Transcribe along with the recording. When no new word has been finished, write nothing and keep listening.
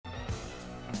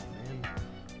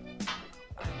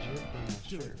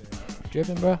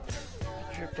Dripping, bro.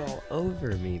 Dripped all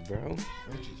over me, bro.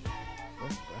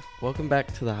 Welcome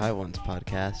back to the High Ones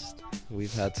podcast.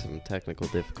 We've had some technical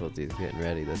difficulties getting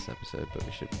ready this episode, but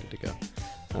we should be good to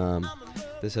go.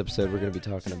 This episode, we're going to be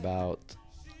talking about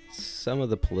some of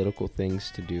the political things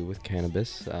to do with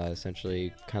cannabis,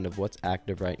 essentially kind of what's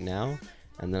active right now,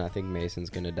 and then I think Mason's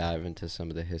going to dive into some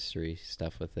of the history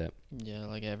stuff with it. Yeah,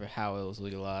 like how it was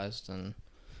legalized and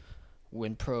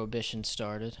when Prohibition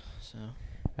started. So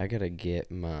I got to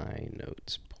get my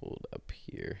notes pulled up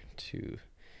here to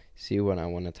see what I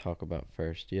want to talk about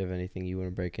first. Do you have anything you want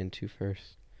to break into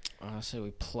first? I say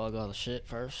we plug all the shit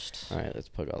first. All right, let's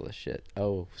plug all the shit.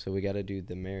 Oh, so we got to do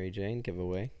the Mary Jane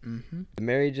giveaway. Mm-hmm. The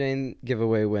Mary Jane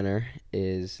giveaway winner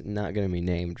is not going to be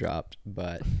name dropped,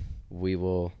 but we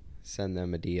will send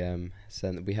them a DM.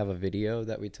 We have a video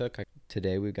that we took.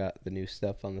 Today we got the new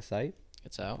stuff on the site.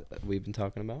 It's out. That we've been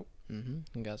talking about. Mm-hmm.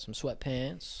 We got some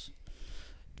sweatpants,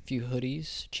 a few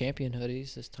hoodies, champion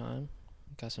hoodies this time.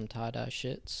 Got some tie-dye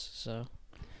shits, so.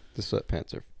 The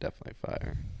sweatpants are definitely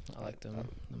fire. I like them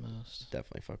the most.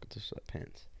 Definitely fuck with the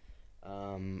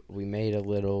sweatpants. We made a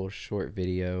little short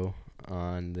video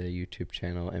on the YouTube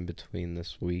channel in between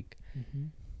this week. Mm-hmm.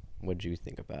 What'd you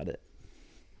think about it?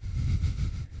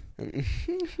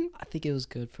 I think it was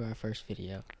good for our first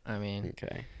video. I mean,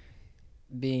 okay.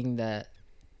 Being that,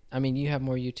 I mean, you have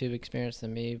more YouTube experience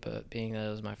than me, but being that it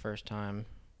was my first time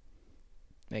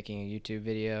making a YouTube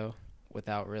video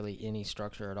without really any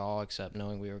structure at all, except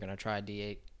knowing we were going to try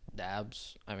D8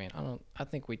 dabs. I mean, I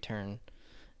think we turned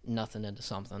nothing into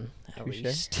something, at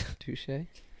least. Touche. Yeah,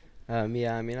 I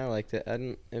mean, I liked it.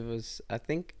 I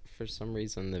think for some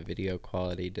reason the video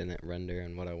quality didn't render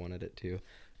in what I wanted it to,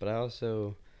 but I don't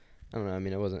know, I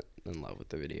mean, I wasn't in love with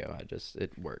the video.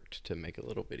 It worked to make a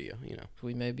little video, you know.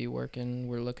 We may be we're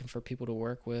looking for people to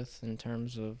work with in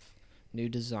terms of new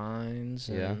designs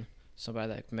and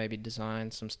somebody that maybe design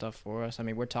some stuff for us. I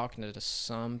mean, we're talking to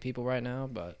some people right now,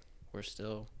 but we're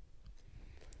still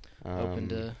open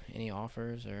to any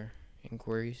offers or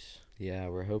inquiries. Yeah,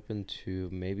 we're hoping to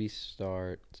maybe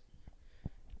start.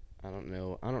 I don't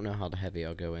know how heavy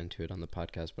I'll go into it on the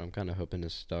podcast, but I'm kind of hoping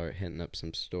to start hitting up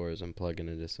some stores and plugging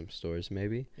into some stores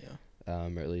maybe. Yeah.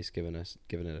 Or at least giving it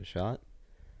a shot.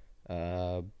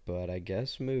 But I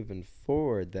guess moving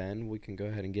forward, then we can go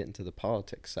ahead and get into the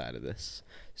politics side of this.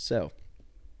 So,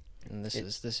 and this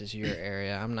is your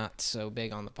area. I'm not so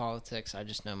big on the politics. I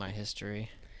just know my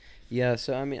history. Yeah.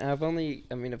 So I mean,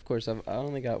 of course, I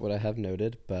only got what I have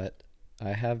noted, but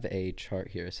I have a chart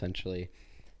here essentially.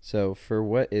 So for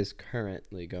what is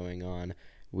currently going on,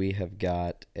 we have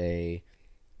got a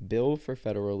bill for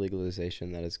federal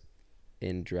legalization that is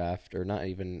in draft, or not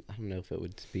even, I don't know if it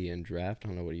would be in draft, I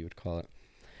don't know what you would call it,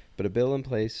 but a bill in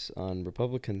place on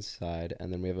Republican side,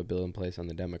 and then we have a bill in place on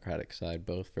the Democratic side,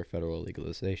 both for federal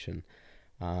legalization.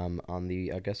 I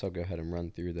guess I'll go ahead and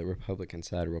run through the Republican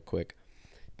side real quick.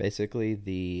 Basically,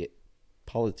 the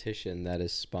politician that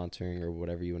is sponsoring, or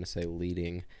whatever you want to say,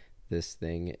 leading this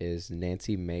thing is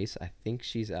Nancy Mace. I think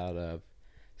she's out of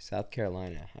South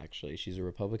Carolina, actually. She's a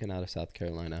Republican out of South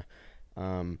Carolina.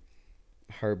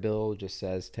 Her bill just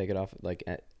says take it off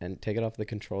the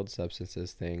controlled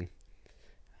substances thing.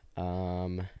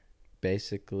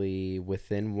 Basically,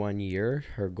 within 1 year,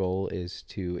 her goal is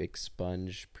to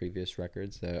expunge previous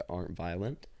records that aren't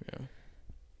violent. Yeah.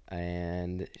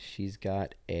 And she's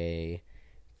got a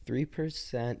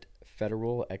 3%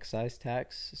 federal excise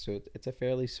tax, so it's a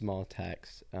fairly small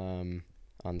tax on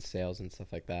sales and stuff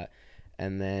like that.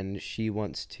 And then she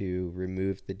wants to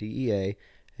remove the DEA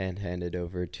and hand it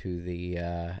over to the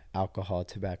Alcohol,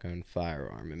 Tobacco, and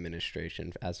Firearm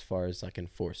Administration as far as like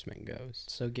enforcement goes.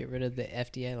 So get rid of the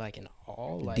FDA like in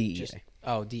all? Like DEA.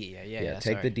 DEA. Yeah,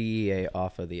 take sorry. the DEA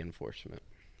off of the enforcement.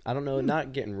 I don't know,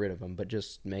 not getting rid of them, but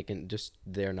just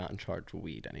they're not in charge of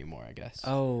weed anymore, I guess.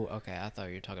 Oh, okay. I thought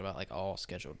you were talking about like all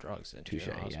scheduled drugs. Touche,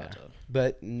 yeah.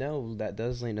 But no, that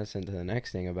does lead us into the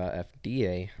next thing about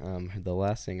FDA. The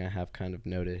last thing I have kind of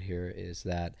noted here is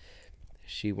that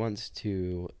she wants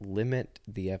to limit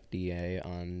the FDA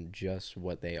on just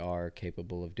what they are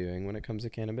capable of doing when it comes to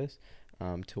cannabis,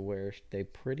 to where they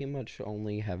pretty much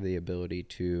only have the ability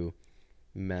to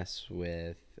mess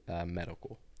with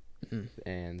medical.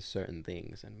 And certain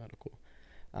things in medical.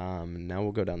 Now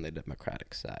we'll go down the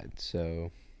Democratic side.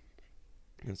 So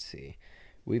let's see.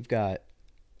 We've got,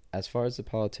 as far as the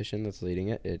politician that's leading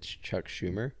it, it's Chuck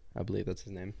Schumer. I believe that's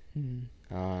his name.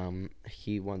 Mm-hmm.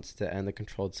 He wants to end the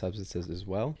controlled substances as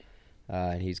well.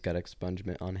 And he's got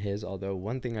expungement on his. Although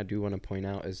one thing I do want to point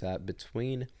out is that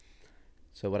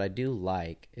so what I do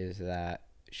like is that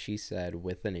she said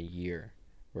within a year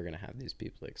we're going to have these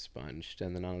people expunged.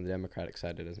 And then on the Democratic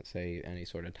side, it doesn't say any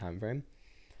sort of time frame.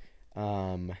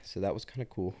 So that was kind of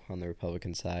cool on the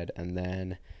Republican side. And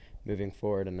then moving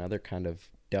forward, another kind of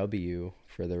W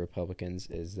for the Republicans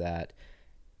is that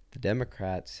the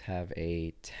Democrats have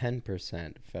a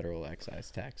 10% federal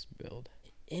excise tax bill.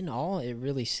 In all, it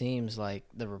really seems like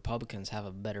the Republicans have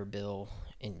a better bill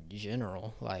in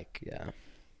general. Like, Yeah.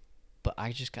 but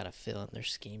I just got a feeling they're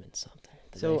scheming something.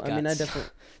 So, I mean, I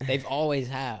definitely... They've always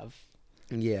have.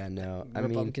 Yeah, no.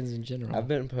 Republicans in general. I've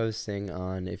been posting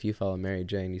on, if you follow Mary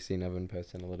Jane, you've seen I've been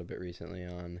posting a little bit recently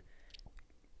on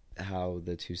how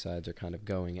the two sides are kind of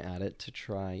going at it to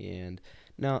try and...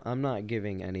 Now, I'm not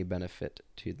giving any benefit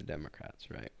to the Democrats,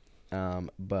 right?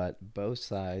 But both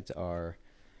sides are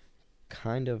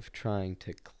kind of trying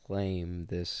to claim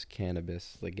this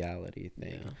cannabis legality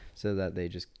thing so that they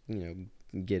just,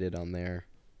 get it on their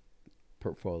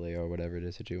portfolio or whatever it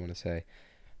is that you want to say.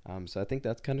 So I think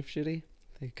that's kind of shitty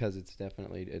because it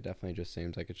definitely just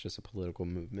seems like it's just a political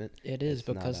movement. It is,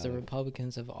 because the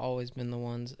Republicans have always been the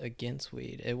ones against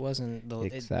weed. It wasn't the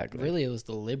exactly. It was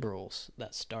the liberals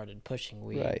that started pushing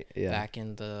weed back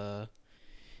in the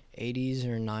 80s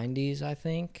or 90s, I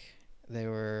think. They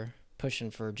were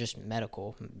pushing for just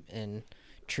medical and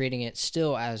treating it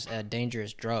still as a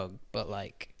dangerous drug, but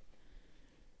like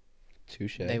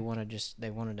touche. They wanted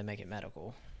to make it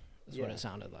medical. That's what it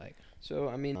sounded like. So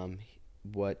I mean,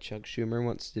 what Chuck Schumer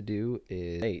wants to do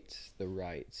is the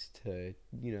rights to,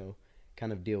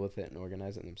 kind of deal with it and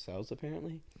organize it themselves,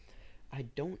 apparently. I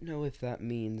don't know if that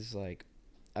means, like,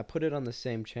 I put it on the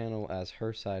same channel as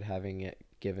her side having it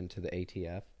given to the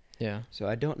ATF. Yeah. So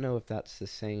I don't know if that's the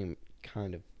same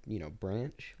kind of,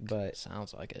 branch, but...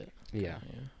 Sounds like it. Yeah.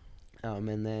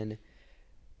 And then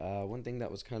one thing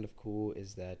that was kind of cool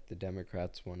is that the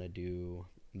Democrats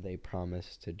they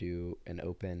promised to do and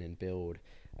open and build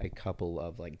a couple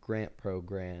of like grant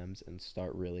programs and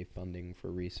start really funding for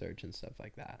research and stuff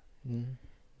like that. Mm-hmm.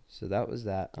 So that was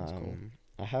that. That's cool.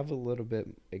 I have a little bit,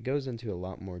 it goes into a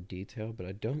lot more detail, but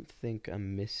I don't think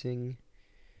I'm missing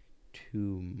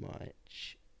too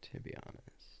much, to be honest.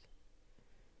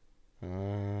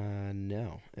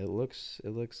 No, it looks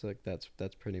like that's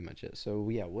pretty much it. So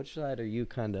yeah, which side are you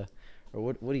or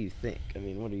what do you think? I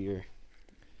mean, what are your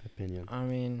opinion? I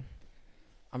mean,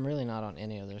 I'm really not on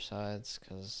any of their sides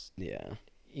because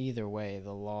either way,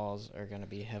 the laws are going to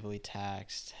be heavily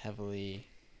taxed, heavily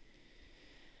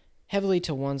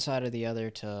to one side or the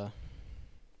other to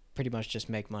pretty much just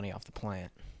make money off the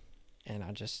plant. And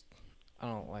I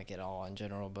don't like it all in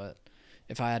general, but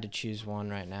if I had to choose one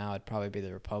right now, it'd probably be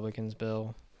the Republicans'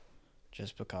 bill,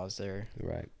 just because they're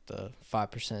the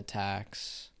 5%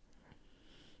 tax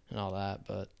and all that.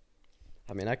 But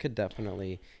I mean, I could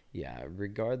definitely,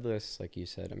 regardless, like you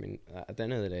said, I mean, at the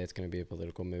end of the day, it's going to be a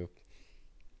political move.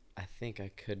 I think I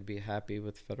could be happy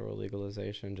with federal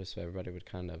legalization just so everybody would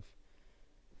kind of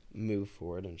move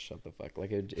forward and shut the fuck.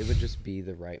 Like, it would just be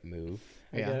the right move,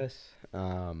 I guess.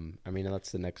 I mean,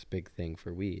 that's the next big thing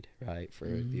for weed, right? For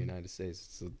the United States,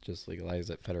 it's to just legalize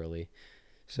it federally.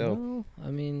 So, well,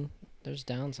 I mean, there's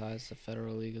downsides to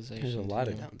federal legalization. There's a lot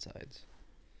of downsides.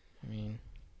 I mean,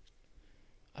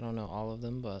 I don't know all of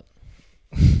them, but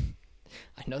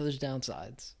I know there's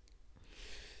downsides.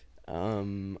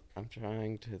 I'm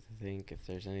trying to think if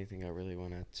there's anything I really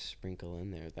want to sprinkle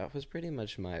in there. That was pretty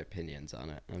much my opinions on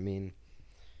it. I mean,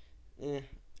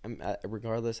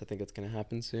 regardless, I think it's going to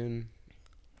happen soon.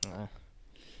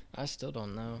 I still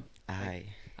don't know. I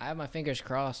have my fingers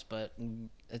crossed, but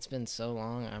it's been so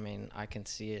long. I mean, I can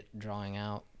see it drawing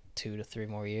out 2 to 3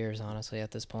 more years, honestly,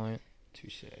 at this point.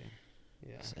 Touche.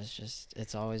 Yeah.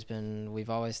 It's always been, we've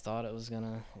always thought it was going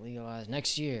to legalize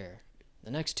next year,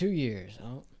 the next 2 years.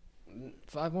 Oh,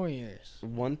 5 more years.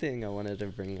 One thing I wanted to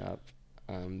bring up,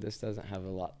 this doesn't have a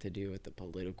lot to do with the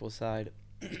political side,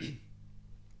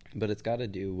 but it's got to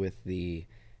do with the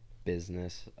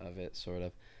business of it, sort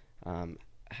of.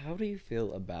 How do you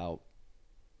feel about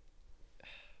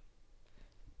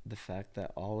the fact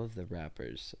that all of the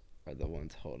rappers are the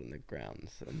ones holding the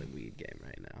grounds in the weed game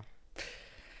right now?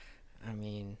 I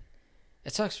mean,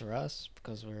 it sucks for us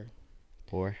because we're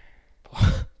poor.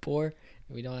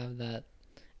 We don't have that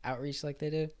outreach like they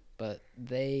do, but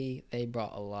they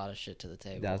brought a lot of shit to the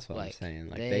table. That's what I'm saying.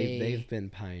 Like they've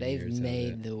been pioneers. They've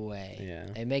made the way. Yeah.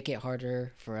 They make it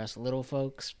harder for us little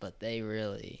folks, but they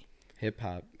really hip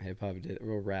hop did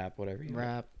rap, whatever you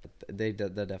rap. But they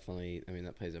definitely. I mean,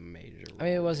 that plays a major role. I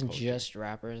mean, it wasn't just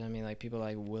rappers. I mean, like people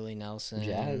like Willie Nelson,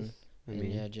 jazz.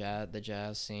 The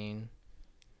jazz scene.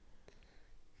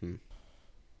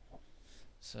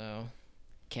 So,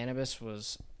 cannabis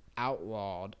was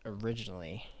outlawed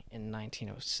originally in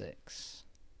 1906.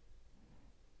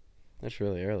 That's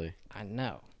really early. I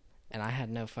know. And I had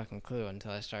no fucking clue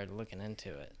until I started looking into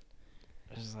it.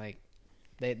 It was like,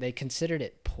 they considered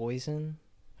it poison,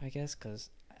 I guess,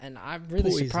 and I'm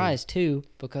really surprised, too,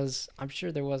 because I'm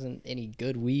sure there wasn't any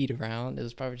good weed around. It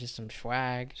was probably just some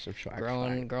swag,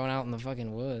 growing out in the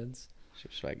fucking woods.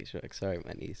 Some swaggy. Sorry,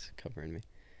 my knee's covering me.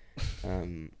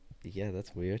 Yeah,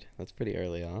 that's weird. That's pretty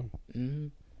early on. Mm-hmm.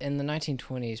 In the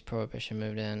 1920s, Prohibition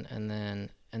moved in, and then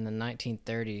in the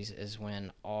 1930s is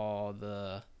when all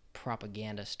the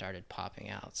propaganda started popping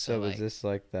out. So was this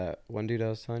like that one dude I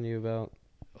was telling you about?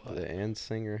 What? The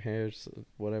Ansinger hairs,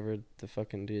 whatever the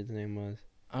fucking dude's name was.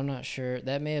 I'm not sure.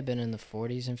 That may have been in the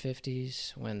 40s and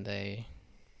 50s when they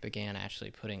began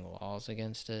actually putting laws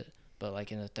against it. But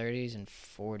like in the 30s and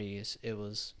 40s, it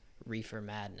was reefer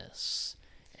madness.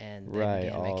 And they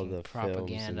began all making the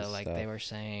propaganda, like stuff. they were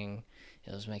saying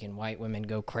it was making white women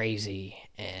go crazy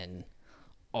and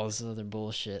all this other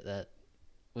bullshit that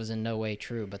was in no way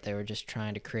true, but they were just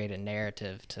trying to create a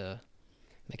narrative to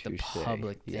make the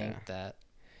public think that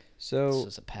this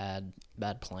was a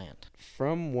bad plant.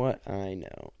 From what I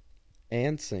know,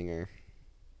 Ansinger,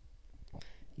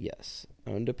 yes,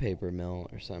 owned a paper mill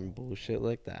or some bullshit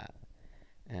like that.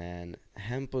 And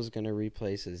hemp was going to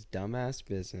replace his dumbass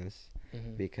business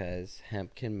because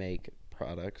hemp can make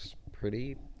products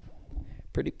pretty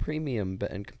premium,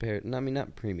 but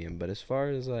not premium, but as far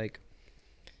as like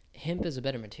hemp is a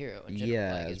better material in general.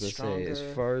 Yeah, like, I was it's about to stronger. say,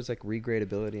 as far as like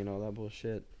regradability and all that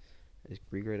bullshit, is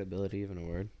regradability even a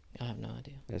word? I have no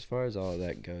idea. As far as all of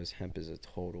that goes, hemp is a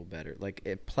total better. Like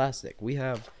plastic, we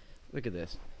have, look at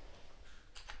this.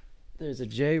 There's a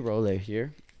J roller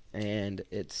here, and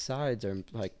its sides are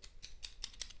like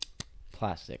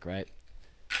plastic, right?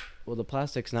 Well, the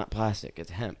plastic's not plastic,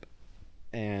 it's hemp.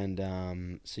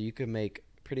 And so you could make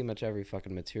pretty much every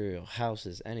fucking material,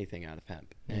 houses, anything out of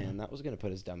hemp. Yeah. And that was going to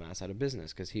put his dumbass out of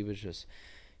business because he was just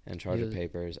in charge of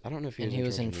papers. I don't know if he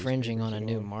was infringing on a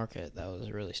new market that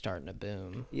was really starting to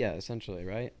boom. Yeah, essentially,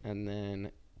 right? And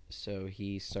then so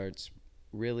he starts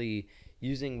really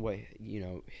using what,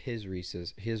 his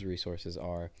resources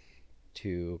are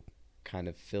to kind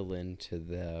of fill into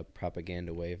the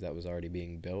propaganda wave that was already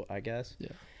being built, I guess. Yeah.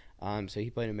 So he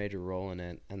played a major role in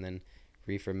it, and then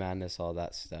reefer madness, all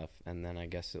that stuff, and then I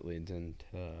guess it leads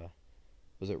into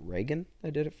was it Reagan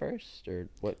that did it first, or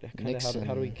what?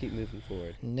 How do we keep moving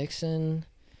forward? Nixon.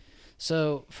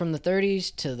 So from the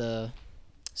 30s to the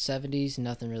 70s,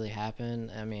 nothing really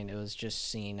happened. I mean, it was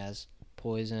just seen as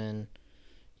poison.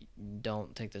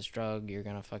 Don't take this drug, you're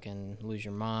gonna fucking lose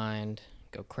your mind,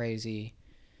 go crazy.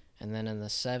 And then in the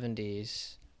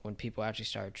 70s, when people actually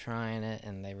started trying it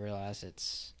and they realized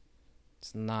it's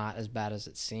not as bad as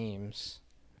it seems,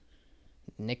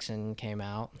 Nixon came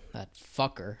out, that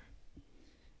fucker,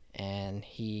 and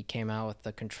he came out with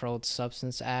the Controlled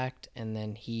Substance Act, and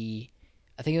then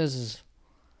I think it was his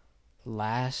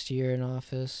last year in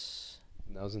office.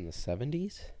 That was in the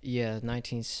 70s? Yeah,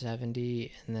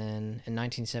 1970, and then in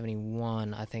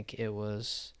 1971, I think it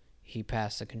was, he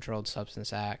passed the Controlled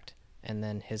Substance Act, and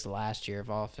then his last year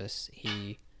of office,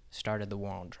 he started the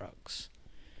war on drugs.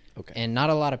 Okay. And not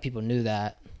a lot of people knew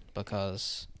that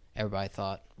because everybody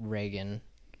thought Reagan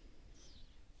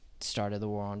started the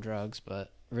war on drugs,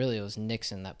 but really it was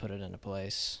Nixon that put it into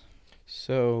place.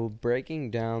 So,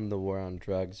 breaking down the war on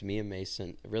drugs, me and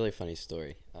Mason, a really funny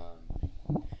story.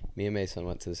 Me and Mason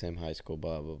went to the same high school,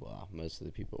 blah, blah, blah. Most of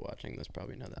the people watching this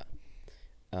probably know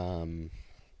that.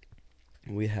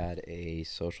 We had a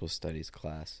social studies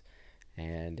class,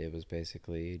 and it was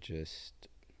basically just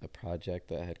a project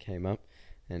that had came up.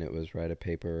 And it was write a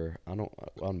paper on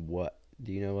what?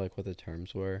 Do you know like what the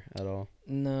terms were at all?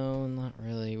 No, not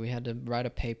really. We had to write a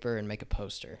paper and make a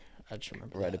poster. I just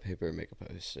remember Write a paper and make a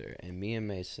poster. And me and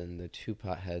Mason, the two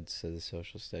potheads of the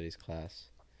social studies class,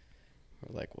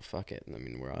 were like, well, fuck it. I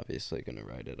mean, we're obviously going to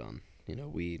write it on,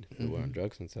 weed, the war on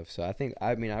drugs and stuff. So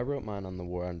I wrote mine on the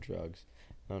war on drugs.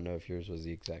 I don't know if yours was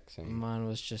the exact same. Mine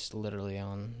was just literally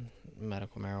on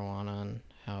medical marijuana and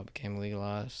how it became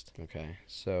legalized. Okay,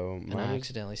 so and I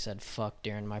accidentally said fuck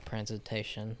during my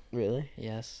presentation. Really?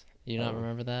 Yes. You not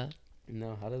remember that?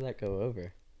 No, how did that go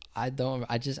over? I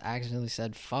just accidentally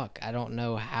said fuck. I don't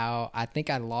know how. I think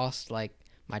I lost like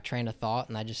my train of thought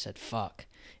and I just said fuck.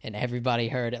 And everybody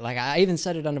heard it. Like I even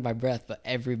said it under my breath, but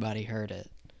everybody heard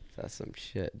it. That's some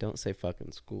shit. Don't say fuck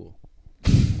in school.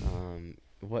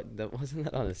 Wasn't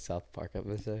that on a South Park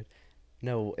episode?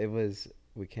 No, it was.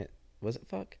 Was it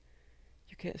fuck?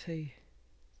 You can't say.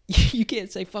 You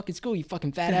can't say fuck in school, you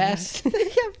fucking fat ass. Yeah,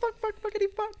 fuckity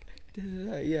fuck.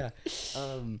 Yeah.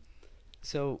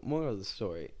 So moral of the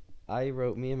story,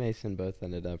 Me and Mason both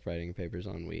ended up writing papers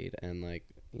on weed, and like,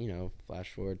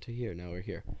 flash forward to here. Now we're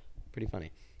here. Pretty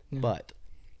funny. Yeah. But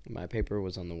my paper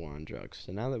was on the war on drugs.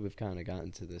 So now that we've kind of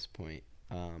gotten to this point,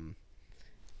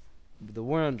 the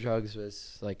war on drugs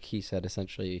was, like he said,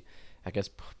 essentially, I guess,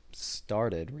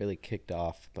 really kicked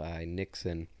off by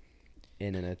Nixon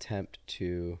in an attempt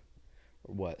to,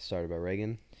 started by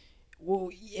Reagan? Well,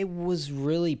 it was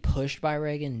really pushed by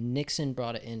Reagan. Nixon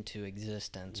brought it into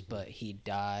existence, but he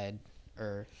died,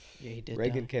 he did.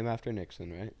 Reagan came after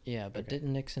Nixon, right? Yeah, but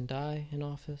didn't Nixon die in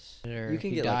office? Or you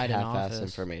can get like half-ass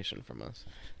information from us.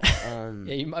 Yeah,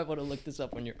 you might want to look this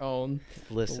up on your own.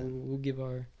 Listen, we'll give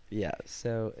our. Yeah,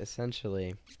 so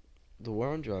essentially, the war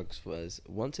on drugs was,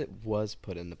 once it was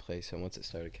put into place and once it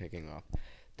started kicking off,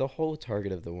 the whole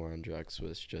target of the war on drugs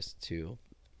was just to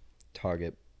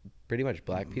target pretty much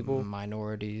black people.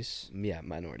 Minorities. Yeah,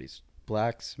 minorities.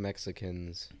 Blacks,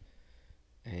 Mexicans,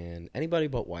 and anybody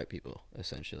but white people,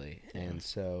 essentially. Yeah. And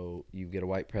so you get a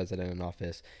white president in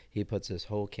office. He puts this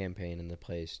whole campaign into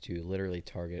place to literally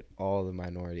target all the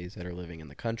minorities that are living in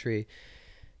the country,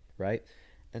 right?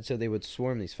 And so they would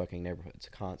swarm these fucking neighborhoods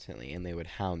constantly, and they would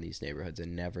hound these neighborhoods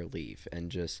and never leave.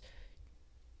 And just,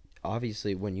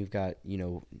 obviously, when you've got,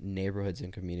 neighborhoods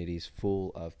and communities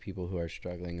full of people who are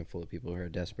struggling and full of people who are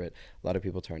desperate, a lot of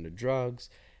people turn to drugs.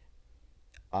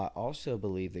 I also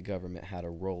believe the government had a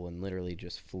role in literally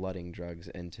just flooding drugs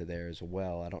into there as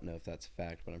well. I don't know if that's a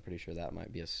fact, but I'm pretty sure that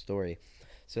might be a story.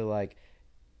 So, like,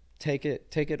 take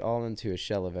it all into a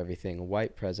shell of everything.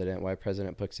 White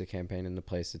president puts a campaign into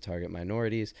place to target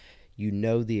minorities. You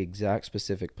know the exact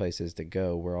specific places to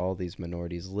go where all these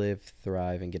minorities live,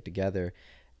 thrive, and get together.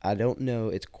 I don't know.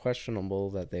 It's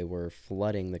questionable that they were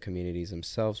flooding the communities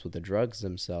themselves with the drugs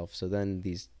themselves. So then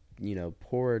these,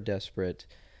 poor, desperate,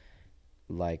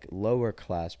 like, lower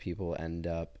class people end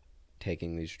up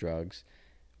taking these drugs,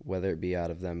 whether it be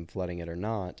out of them flooding it or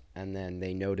not, and then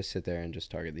they know to sit there and just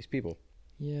target these people.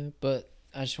 Yeah, but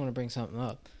I just want to bring something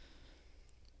up.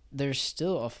 There's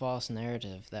still a false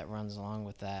narrative that runs along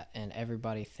with that, and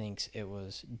everybody thinks it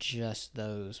was just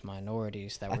those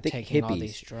minorities that were taking all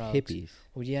these drugs. Hippies.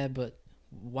 Well, yeah, but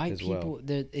white people,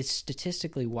 it's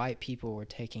statistically white people were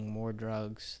taking more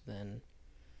drugs than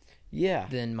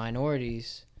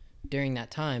minorities during that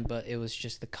time, but it was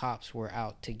just the cops were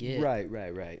out to get right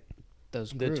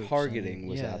those groups. The targeting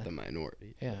was at the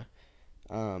minority. Yeah.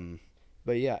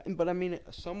 But I mean,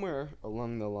 somewhere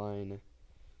along the line,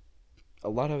 a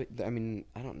lot of, I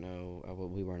don't know,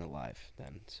 we weren't alive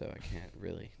then, so I can't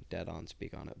really dead on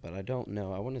speak on it, but I don't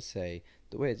know. I want to say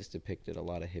the way it's depicted, a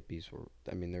lot of hippies were,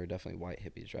 there were definitely white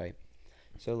hippies, right?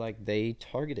 So, like, they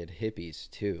targeted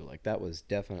hippies too. Like, that was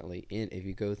definitely if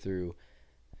you go through,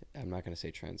 I'm not going to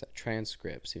say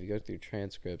transcripts. If you go through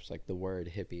transcripts, like, the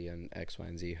word hippie and X, Y,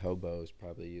 and Z, hobos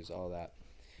probably use all that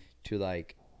to,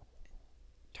 like,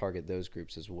 target those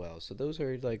groups as well. So those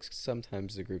are, like,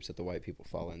 sometimes the groups that the white people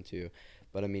fall into.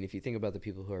 But, if you think about the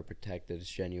people who are protected, it's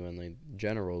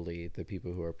generally the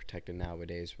people who are protected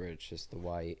nowadays, where it's just the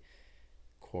white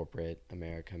corporate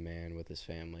American man with his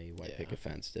family, white picket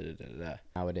fence, da-da-da-da.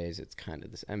 Nowadays, it's kind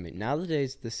of this.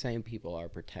 Nowadays, the same people are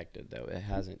protected, though. It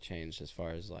hasn't changed as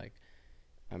far as, like,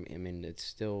 it's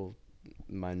still,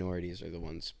 minorities are the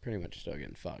ones pretty much still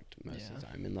getting fucked most of the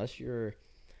time. Unless you're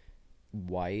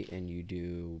white and you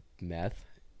do meth,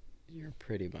 you're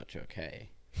pretty much okay.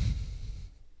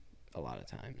 A lot of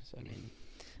times.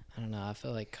 I don't know. I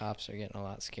feel like cops are getting a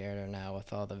lot scarier now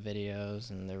with all the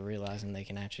videos, and they're realizing they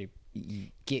can actually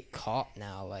get caught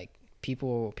now. Like,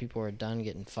 people are done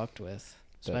getting fucked with,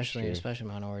 especially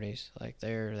minorities. Like,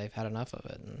 they've had enough of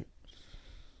it, and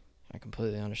I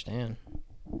completely understand.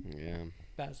 Yeah.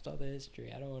 Past all the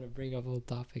history, I don't want to bring up old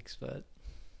topics, but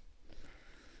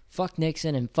fuck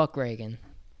Nixon and fuck Reagan.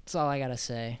 That's all I gotta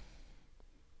say.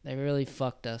 They really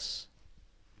fucked us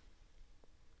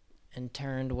and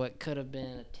turned what could have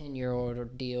been a 10-year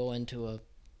ordeal into a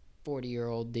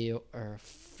 40-year-old deal, or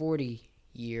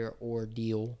 40-year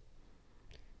ordeal.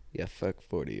 Yeah, fuck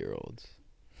 40-year-olds.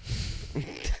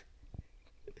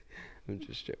 I'm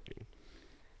just joking.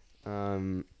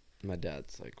 My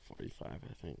dad's like 45,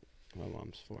 I think. My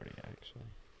mom's 40, actually.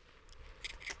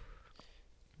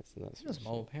 That's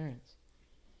my old parents.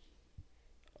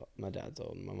 My dad's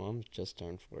old. My mom just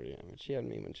turned 40. She had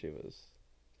me when she was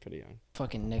pretty young.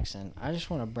 Fucking Nixon. I just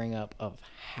want to bring up of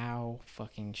how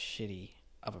fucking shitty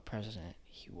of a president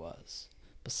he was.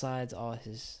 Besides all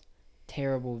his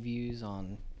terrible views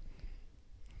on,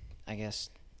 I guess,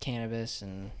 cannabis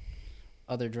and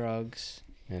other drugs.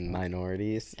 And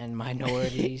minorities.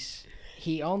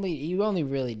 He only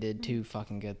really did two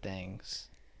fucking good things.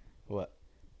 What?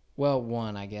 Well,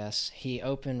 one, I guess. He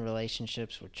opened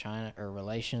relationships with China, or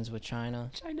relations with China.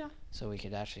 So we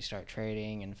could actually start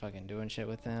trading and fucking doing shit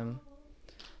with them.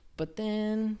 But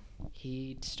then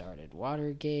he started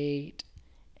Watergate,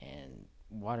 and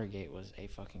Watergate was a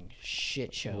fucking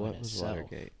shit show What in was itself.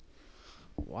 Watergate?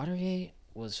 Watergate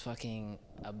was fucking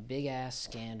a big-ass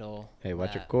scandal. Hey,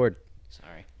 watch your cord.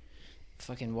 Sorry.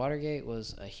 Fucking Watergate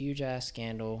was a huge-ass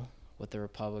scandal with the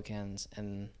Republicans,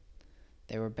 and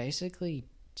they were basically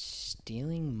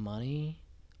stealing money.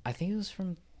 I think it was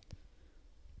from...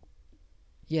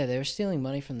 Yeah, they were stealing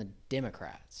money from the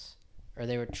Democrats. Or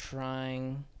they were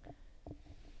trying...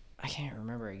 I can't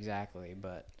remember exactly,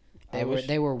 but they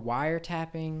were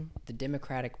wiretapping the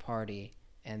Democratic Party,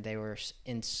 and they were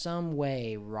in some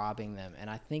way robbing them. And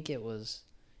I think it was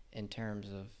in terms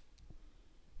of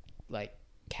like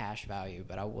cash value,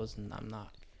 but I'm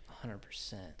not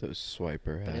 100%. Those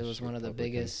swiper. But it was one of the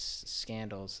biggest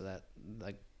scandals that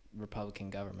the Republican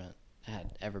government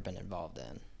had ever been involved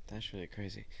in. That's really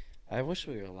crazy. I wish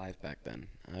we were alive back then.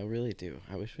 I really do.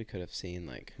 I wish we could have seen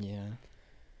like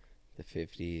the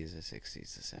 50s, the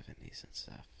 60s, the 70s and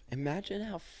stuff. Imagine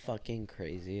how fucking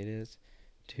crazy it is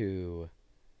to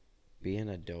be an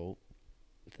adult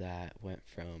that went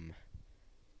from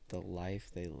the life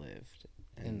they lived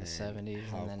in the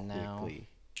 70s and then now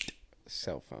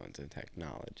cell phones and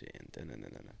technology and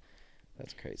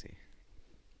that's crazy.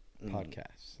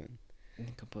 Podcasts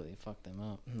and completely fucked them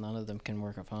up. None of them can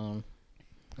work a phone.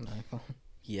 An iPhone.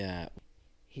 Yeah.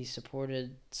 He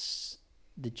supported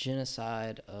the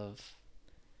genocide of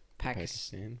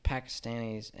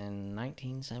Pakistanis in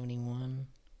 1971,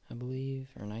 I believe,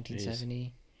 or 1970.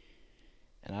 Jeez.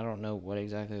 And I don't know what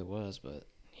exactly it was, but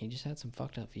he just had some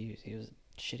fucked up views. He was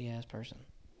a shitty ass person.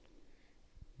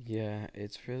 Yeah,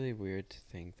 it's really weird to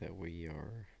think that we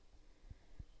are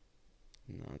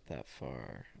not that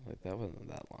far. Like, that wasn't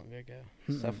that long ago.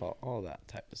 Stuff, all that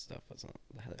type of stuff wasn't.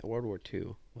 World War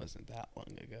II wasn't that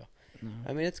long ago. No.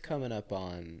 I mean, it's coming up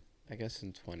on, I guess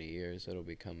in 20 years, it'll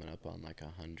be coming up on like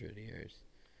 100 years.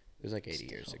 It was like 80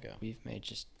 years ago. We've made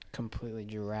just completely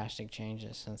drastic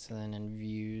changes since then in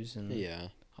views and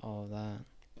all of that.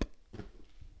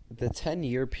 The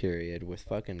 10-year period with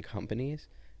fucking companies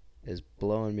is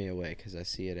blowing me away because I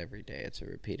see it every day. It's a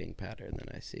repeating pattern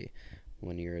that I see.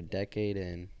 When you're a decade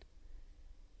in,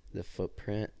 the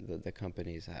footprint that the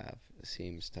companies have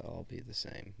seems to all be the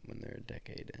same when they're a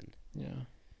decade in. Yeah.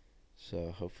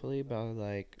 So hopefully by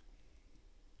like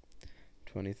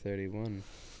 2031.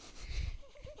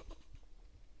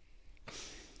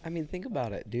 I mean, think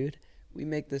about it, dude. We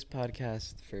make this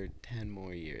podcast for 10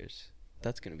 more years.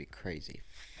 That's going to be crazy.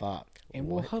 Fuck. And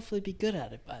we'll hopefully be good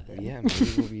at it by then. Yeah,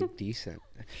 maybe we'll be decent.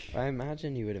 I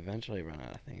imagine you would eventually run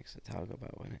out of things to talk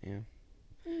about, wouldn't you?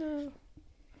 No.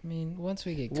 I mean, once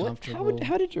we get comfortable.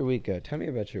 How did your week go? Tell me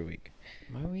about your week.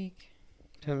 My week?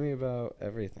 Tell me about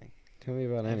everything. Tell me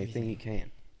about anything you can.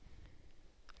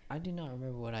 I do not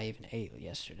remember what I even ate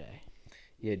yesterday.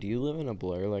 Yeah, do you live in a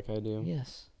blur like I do?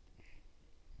 Yes.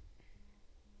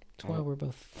 That's why we're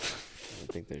both... I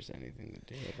don't think there's anything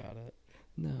to do about it.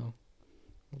 No.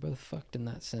 We're both fucked in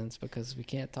that sense because we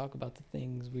can't talk about the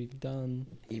things we've done.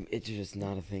 It's just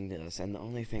not a thing to us. And the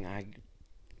only thing I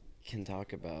can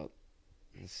talk about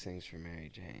is things for Mary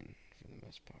Jane, for the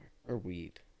most part. Or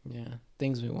weed. Yeah.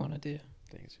 Things we want to do.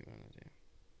 Things we want to do.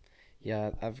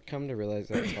 Yeah, I've come to realize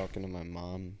that talking to my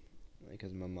mom,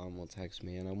 because my mom will text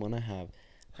me, and I want to have,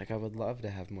 I would love to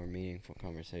have more meaningful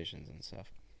conversations and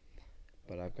stuff.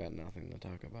 But I've got nothing to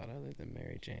talk about other than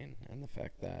Mary Jane and the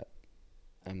fact that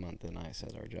a month and I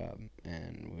said our job,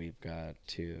 and we've got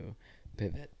to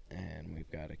pivot, and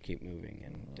we've got to keep moving,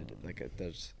 and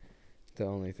that's the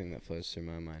only thing that flows through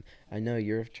my mind. I know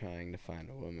you're trying to find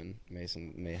a woman.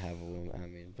 Mason may have a woman. I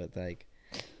mean, but like,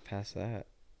 past that,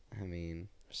 I mean,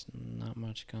 there's not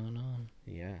much going on.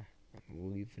 Yeah,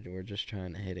 we're just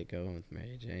trying to hit it going with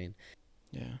Mary Jane.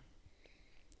 Yeah.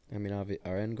 I mean,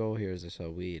 our end goal here is to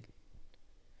sell weed,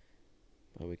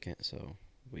 but we can't sell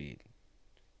weed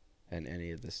in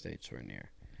any of the states we're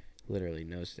near. Literally,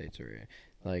 no states are near.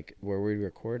 Like, where we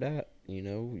record at,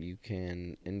 you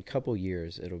can, in a couple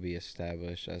years, it'll be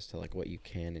established as to, like, what you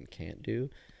can and can't do.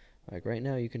 Like, right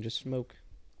now, you can just smoke.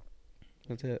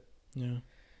 That's it. Yeah.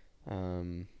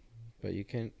 But you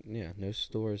can't, no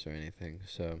stores or anything.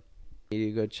 So,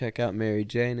 you go check out Mary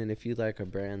Jane, and if you like a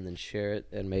brand, then share it,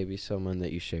 and maybe someone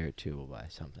that you share it to will buy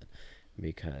something.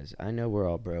 Because I know we're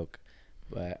all broke,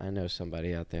 but I know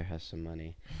somebody out there has some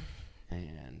money,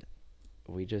 and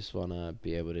we just want to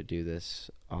be able to do this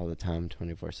all the time,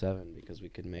 24/7, because we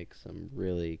could make some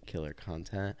really killer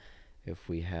content if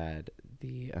we had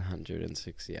the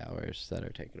 160 hours that are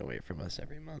taken away from us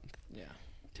every month Yeah.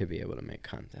 to be able to make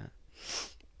content.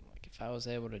 Like if I was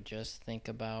able to just think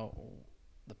about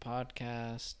the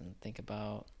podcast and think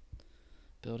about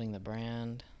building the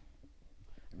brand,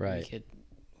 Right.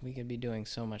 we could be doing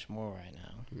so much more right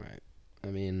now. Right. I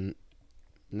mean,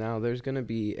 now there's going to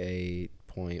be a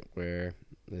point where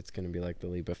it's going to be like the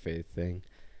leap of faith thing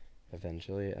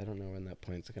eventually. I don't know when that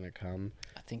point's going to come.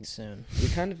 I think soon. We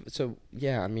kind of, so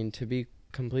yeah, I mean, to be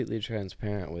completely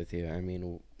transparent with you, I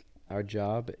mean, our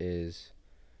job is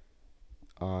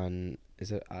on,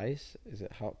 is it ice? Is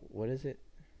it hot? What is it?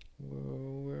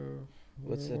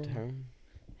 What's the term?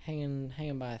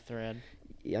 Hanging by a thread.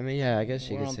 I mean, yeah, I guess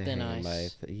you We're could on say thin hanging by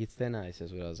ice. thin ice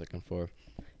is what I was looking for.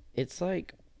 It's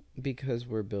like because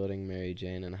we're building Mary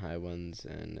Jane and High Ones,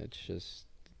 and it's just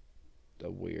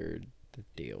a weird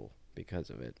deal because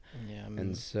of it. Yeah.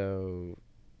 And so,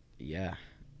 yeah,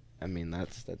 I mean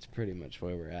that's pretty much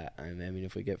where we're at. I mean,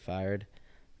 if we get fired,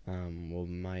 we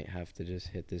might have to just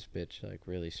hit this bitch like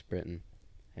really sprinting,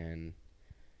 and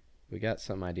we got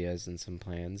some ideas and some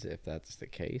plans if that's the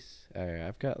case.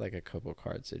 I've got like a couple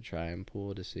cards to try and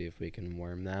pull to see if we can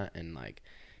worm that and like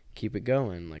keep it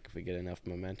going. Like if we get enough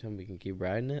momentum, we can keep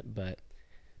riding it. But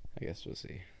I guess we'll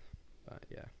see. But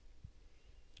yeah.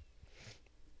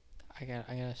 I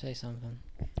gotta say something.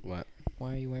 What?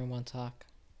 Why are you wearing one sock?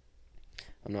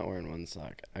 I'm not wearing one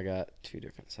sock. I got two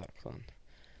different socks on.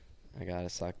 I got a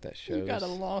sock that shows. You got a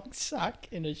long sock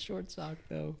and a short sock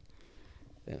though.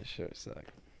 Yeah, a short sock.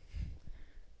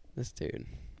 This dude,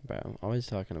 bro, I'm always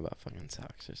talking about fucking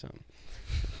socks or something.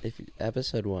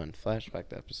 Episode 1, flashback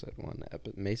to episode 1.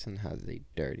 Mason has the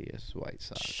dirtiest white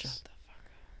socks. Shut the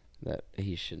fuck up. That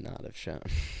he should not have shown.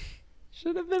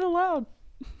 Should have been allowed.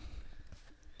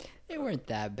 They weren't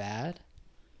that bad.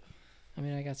 I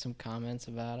mean, I got some comments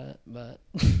about it, but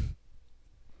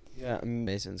Yeah,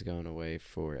 Mason's going away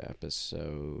for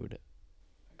episode.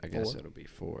 I guess 4? it'll be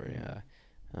 4, yeah.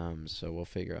 So we'll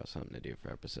figure out something to do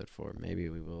for episode 4. Maybe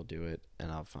we will do it, and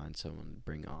I'll find someone to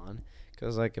bring on.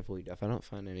 Because, like, if I don't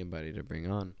find anybody to bring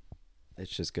on,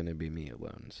 it's just going to be me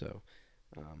alone. So,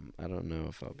 I don't know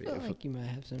if I'll be I feel able like you might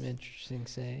have some interesting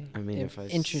I mean, if I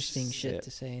interesting shit sit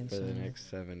to say in for the some. next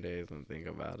 7 days and think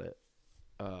about it.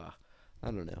 I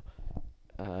don't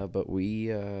know. But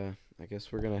we, I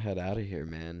guess we're going to head out of here,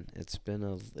 man. It's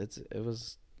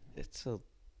a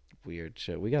weird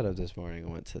shit. We got up this morning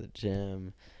and went to the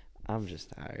gym. I'm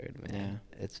just tired, man.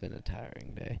 Yeah. It's been a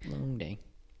tiring day. Long day.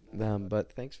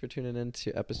 But thanks for tuning in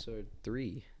to episode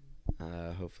 3.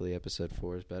 Hopefully episode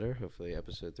 4 is better. Hopefully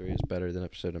episode 3 is better than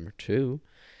episode number 2.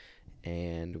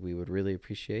 And we would really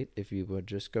appreciate if you would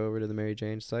just go over to the Mary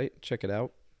Jane site, check it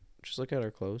out. Just look at our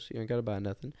clothes. You ain't got to buy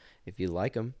nothing. If you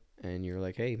like them and you're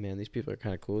like, hey, man, these people are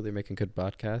kind of cool. They're making good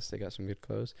podcasts. They got some good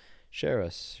clothes. Share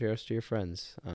us to your friends.